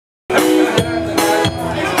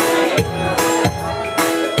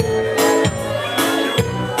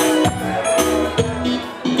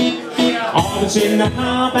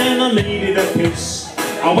and I needed a piss.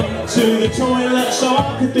 I went to the toilet so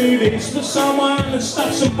I could do this, but someone had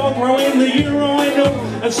stuck some bog in the urinal,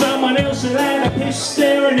 and someone else had had a piss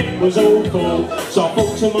there and it was awful. So I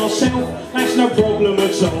thought to myself, that's no problem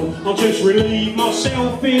at all, I'll just relieve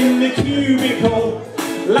myself in the cubicle.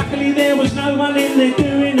 Luckily there was no one in there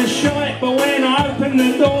doing a shite, but when I opened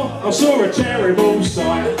the door I saw a terrible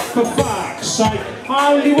sight. For fuck's sake,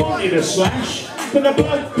 I only wanted a slash, but the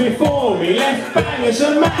bloke before me left bangers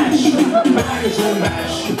and mash. Bangers and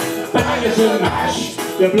mash, bangers and mash.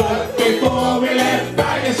 The bloke before me left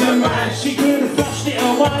bangers and mash. He could have flushed it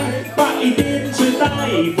away, but he didn't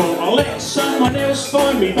today. He thought, I'll let someone else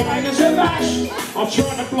find me bangers and mash. I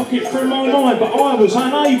tried to block it through my mind, but I was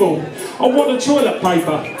unable. I wanted toilet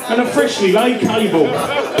paper and a freshly laid cable.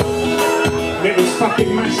 It was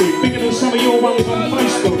fucking massive, bigger than some of your ones on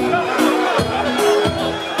Facebook.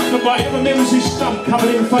 Looked like Evan Mills' stump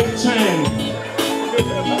covered in fake tan.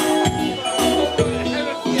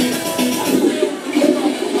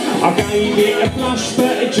 I gave it a flush,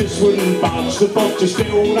 but it just wouldn't budge. The bog just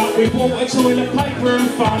filled up with water, toilet paper and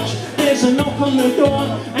fudge. There's a knock on the door,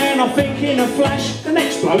 and I think in a flash, the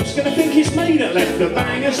next bloke's gonna think it's me that left the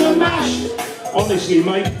bangers and mash. Honestly,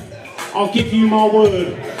 mate, I'll give you my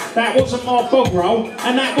word, that wasn't my bog roll,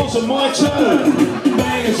 and that wasn't my turn.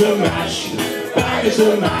 Bangers and mash, bangers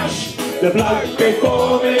and mash. The bloke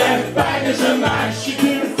before me left bangers and mash. He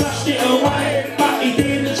could have flushed it away, but he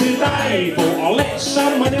didn't today. Thought I'll let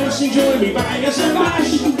someone else enjoy me bangers and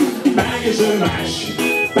mash. Bangers and mash,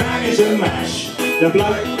 bangers and mash. The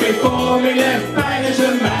bloke before me left bangers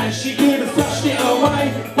and mash. He could have flushed it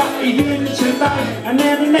away, but he didn't today. And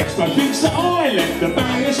now the next one thinks that I left the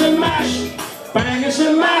bangers and mash. Bangers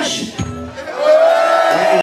and mash.